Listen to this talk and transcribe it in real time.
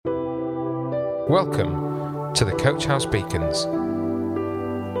Welcome to the Coach House Beacons.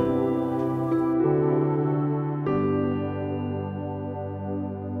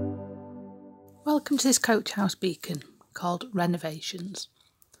 Welcome to this Coach House Beacon called Renovations.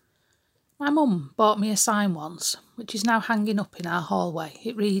 My mum bought me a sign once, which is now hanging up in our hallway.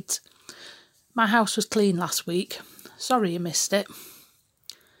 It reads, "My house was clean last week. Sorry you missed it."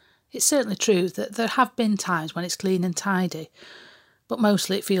 It's certainly true that there have been times when it's clean and tidy, but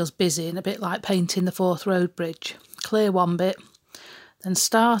mostly it feels busy and a bit like painting the Forth Road Bridge. Clear one bit, then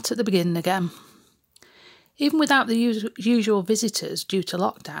start at the beginning again. Even without the usual visitors due to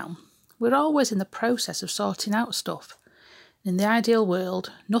lockdown, we're always in the process of sorting out stuff. In the ideal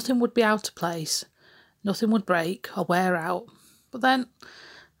world, nothing would be out of place, nothing would break or wear out, but then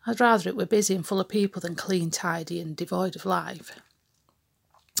I'd rather it were busy and full of people than clean, tidy and devoid of life.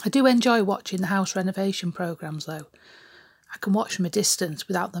 I do enjoy watching the house renovation programmes though. I can watch from a distance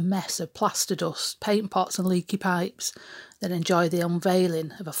without the mess of plaster dust, paint pots and leaky pipes, then enjoy the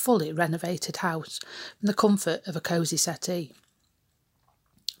unveiling of a fully renovated house from the comfort of a cosy settee.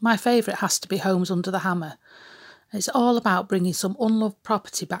 My favourite has to be Homes Under the Hammer. It's all about bringing some unloved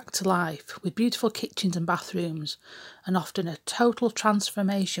property back to life with beautiful kitchens and bathrooms and often a total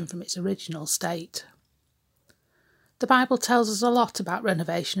transformation from its original state. The Bible tells us a lot about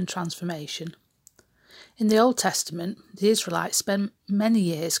renovation and transformation. In the Old Testament, the Israelites spent many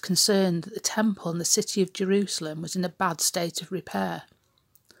years concerned that the temple and the city of Jerusalem was in a bad state of repair.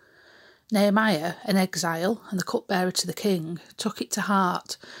 Nehemiah, an exile and the cupbearer to the king, took it to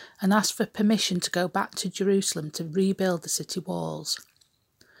heart and asked for permission to go back to Jerusalem to rebuild the city walls.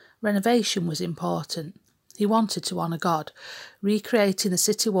 Renovation was important. He wanted to honour God, recreating the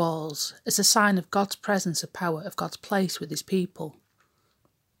city walls as a sign of God's presence and power, of God's place with his people.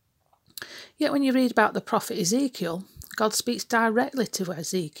 Yet when you read about the prophet Ezekiel, God speaks directly to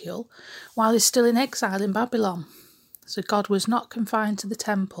Ezekiel while he's still in exile in Babylon. So God was not confined to the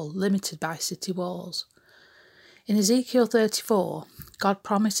temple, limited by city walls. In Ezekiel 34, God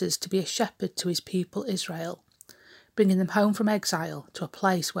promises to be a shepherd to his people Israel, bringing them home from exile to a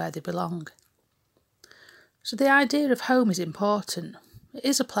place where they belong. So the idea of home is important. It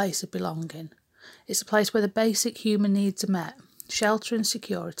is a place of belonging. It's a place where the basic human needs are met, shelter and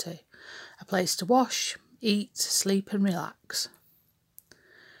security, a place to wash, eat, sleep and relax.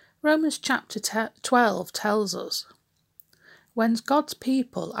 Romans chapter 12 tells us, "When God's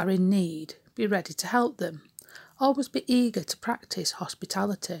people are in need, be ready to help them. Always be eager to practice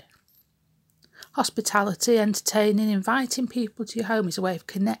hospitality." Hospitality, entertaining, inviting people to your home is a way of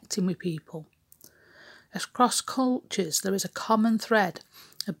connecting with people. Across cultures, there is a common thread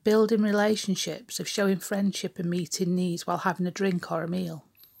of building relationships, of showing friendship and meeting needs while having a drink or a meal.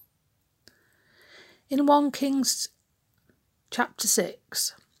 In 1 Kings chapter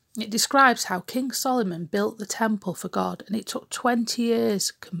 6, it describes how King Solomon built the temple for God and it took 20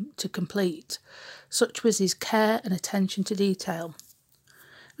 years to complete. Such was his care and attention to detail.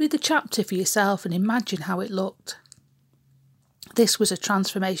 Read the chapter for yourself and imagine how it looked. This was a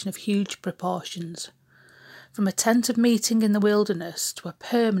transformation of huge proportions. From a tent of meeting in the wilderness to a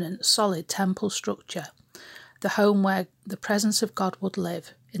permanent, solid temple structure, the home where the presence of God would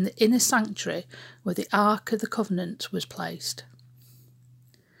live, in the inner sanctuary where the Ark of the Covenant was placed.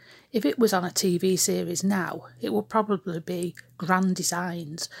 If it was on a TV series now, it would probably be grand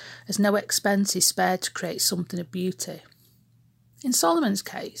designs, as no expense is spared to create something of beauty. In Solomon's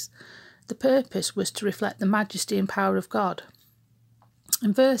case, the purpose was to reflect the majesty and power of God.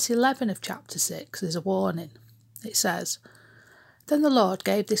 In verse 11 of chapter 6, there's a warning. It says, "Then the Lord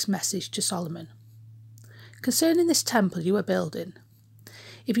gave this message to Solomon. Concerning this temple you are building,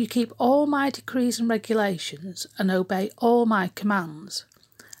 if you keep all my decrees and regulations and obey all my commands,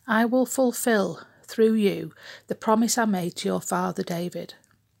 I will fulfill through you the promise I made to your father David.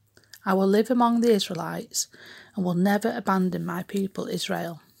 I will live among the Israelites and will never abandon my people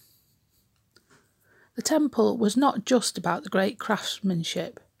Israel." The temple was not just about the great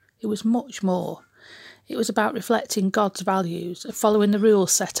craftsmanship, it was much more. It was about reflecting God's values, of following the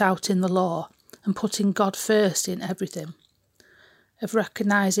rules set out in the law and putting God first in everything, of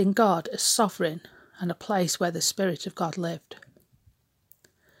recognising God as sovereign and a place where the Spirit of God lived.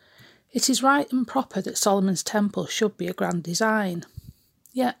 It is right and proper that Solomon's temple should be a grand design.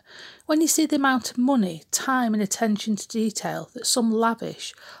 Yet, when you see the amount of money, time and attention to detail that some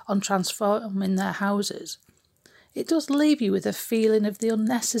lavish on transforming their houses, it does leave you with a feeling of the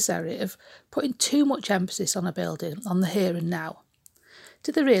unnecessary, of putting too much emphasis on a building, on the here and now.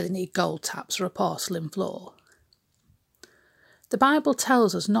 Do they really need gold taps or a porcelain floor? The Bible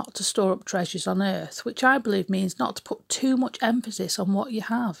tells us not to store up treasures on earth, which I believe means not to put too much emphasis on what you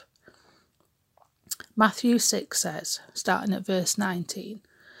have. Matthew 6 says, starting at verse 19,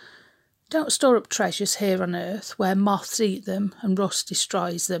 "Don't store up treasures here on earth, where moths eat them and rust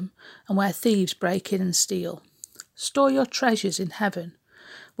destroys them, and where thieves break in and steal. Store your treasures in heaven,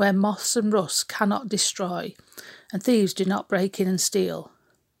 where moths and rust cannot destroy, and thieves do not break in and steal.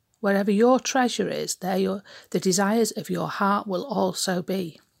 Wherever your treasure is, there the desires of your heart will also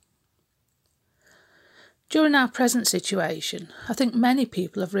be." During our present situation, I think many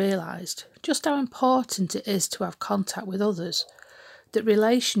people have realised just how important it is to have contact with others, that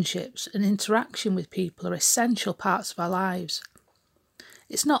relationships and interaction with people are essential parts of our lives.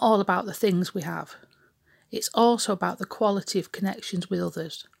 It's not all about the things we have. It's also about the quality of connections with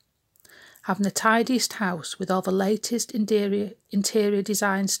others. Having the tidiest house with all the latest interior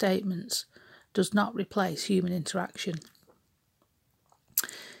design statements does not replace human interaction.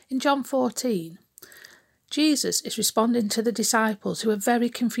 In John 14, Jesus is responding to the disciples who are very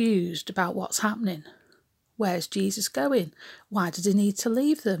confused about what's happening. Where's Jesus going? Why does he need to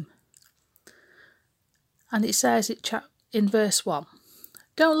leave them? And it says in verse 1,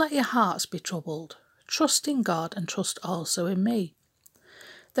 "Don't let your hearts be troubled. Trust in God and trust also in me.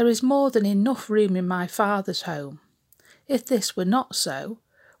 There is more than enough room in my Father's home. If this were not so,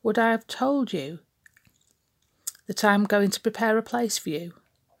 would I have told you that I am going to prepare a place for you?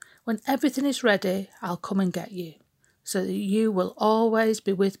 When everything is ready, I'll come and get you, so that you will always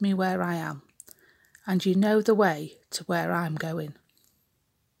be with me where I am, and you know the way to where I'm going."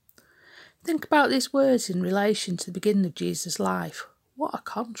 Think about these words in relation to the beginning of Jesus' life. What a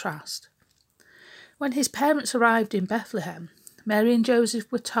contrast. When his parents arrived in Bethlehem, Mary and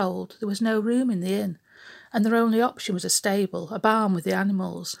Joseph were told there was no room in the inn, and their only option was a stable, a barn with the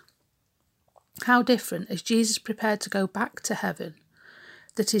animals. How different as Jesus prepared to go back to heaven,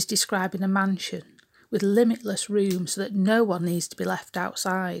 that is describing a mansion with limitless room so that no one needs to be left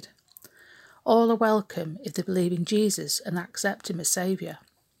outside. All are welcome if they believe in Jesus and accept him as Saviour.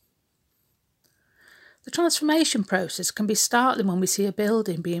 The transformation process can be startling when we see a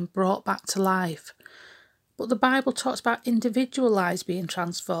building being brought back to life, but the Bible talks about individual lives being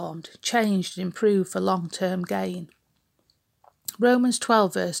transformed, changed and improved for long-term gain. Romans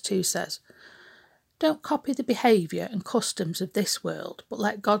 12 verse 2 says, "Don't copy the behaviour and customs of this world, but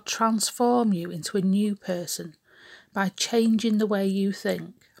let God transform you into a new person by changing the way you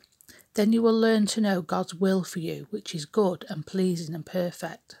think. Then you will learn to know God's will for you, which is good and pleasing and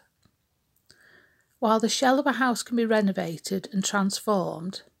perfect." While the shell of a house can be renovated and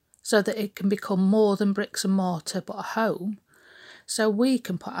transformed so that it can become more than bricks and mortar but a home, so we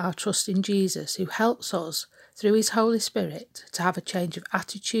can put our trust in Jesus, who helps us through his Holy Spirit to have a change of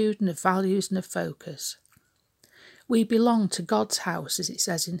attitude and of values and of focus. We belong to God's house, as it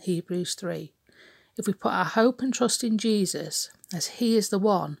says in Hebrews 3, if we put our hope and trust in Jesus, as he is the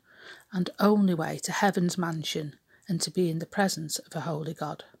one and only way to heaven's mansion and to be in the presence of a holy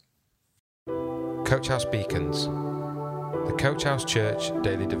God. Coach House Beacons, the Coach House Church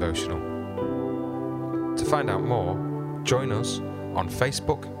Daily Devotional. To find out more, join us on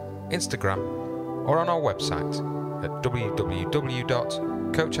Facebook, Instagram, or on our website at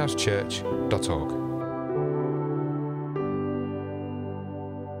www.coachhousechurch.org.